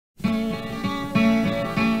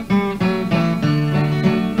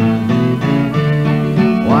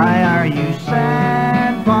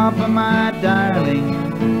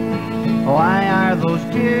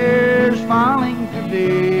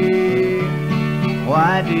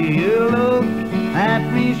Why do you look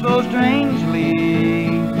at me so strangely?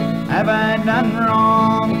 Have I done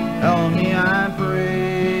wrong? Tell me, I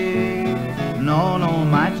pray. No, no,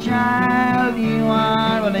 my child, you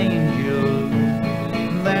are an angel.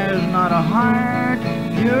 There's not a heart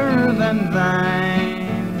purer than thine.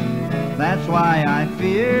 That's why I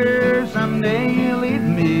fear someday you'll leave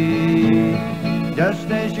me, just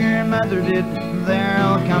as your mother did.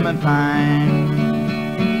 There'll come a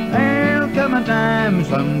time, there'll come a time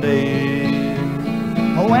someday,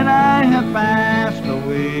 when I have passed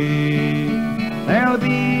away. There'll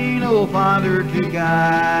be no father to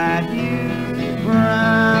guide you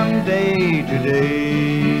from day to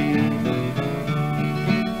day.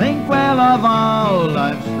 Think well of all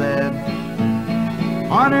I've said,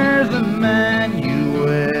 honor the man you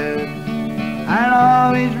wed. I'll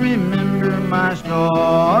always remember my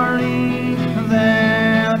story,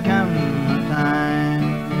 there'll come a time.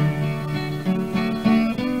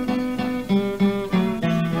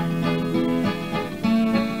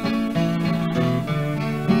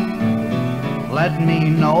 Let me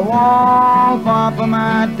know all, Papa,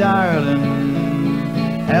 my darling.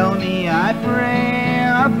 Tell me, I pray,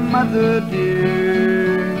 of Mother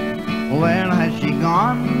dear. Where has she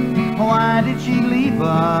gone? Why did she leave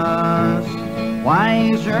us? Why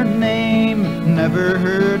is her name never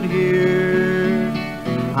heard here?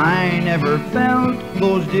 I never felt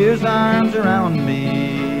those dear arms around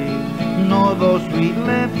me, nor those sweet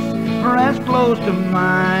lips pressed close to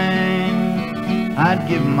mine. I'd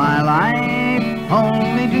give my life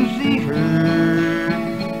only to see her.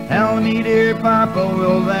 Tell me, dear Papa,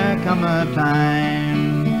 will there come a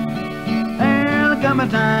time? There'll come a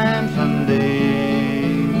time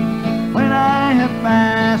someday, when I have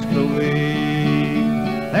passed away.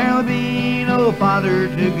 There'll be no father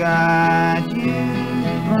to guide you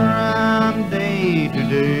from day to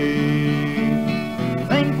day.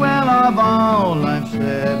 Think well of all I've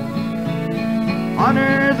said,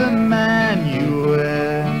 honor the man you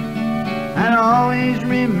wed, and always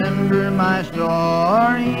remember my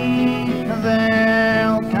story.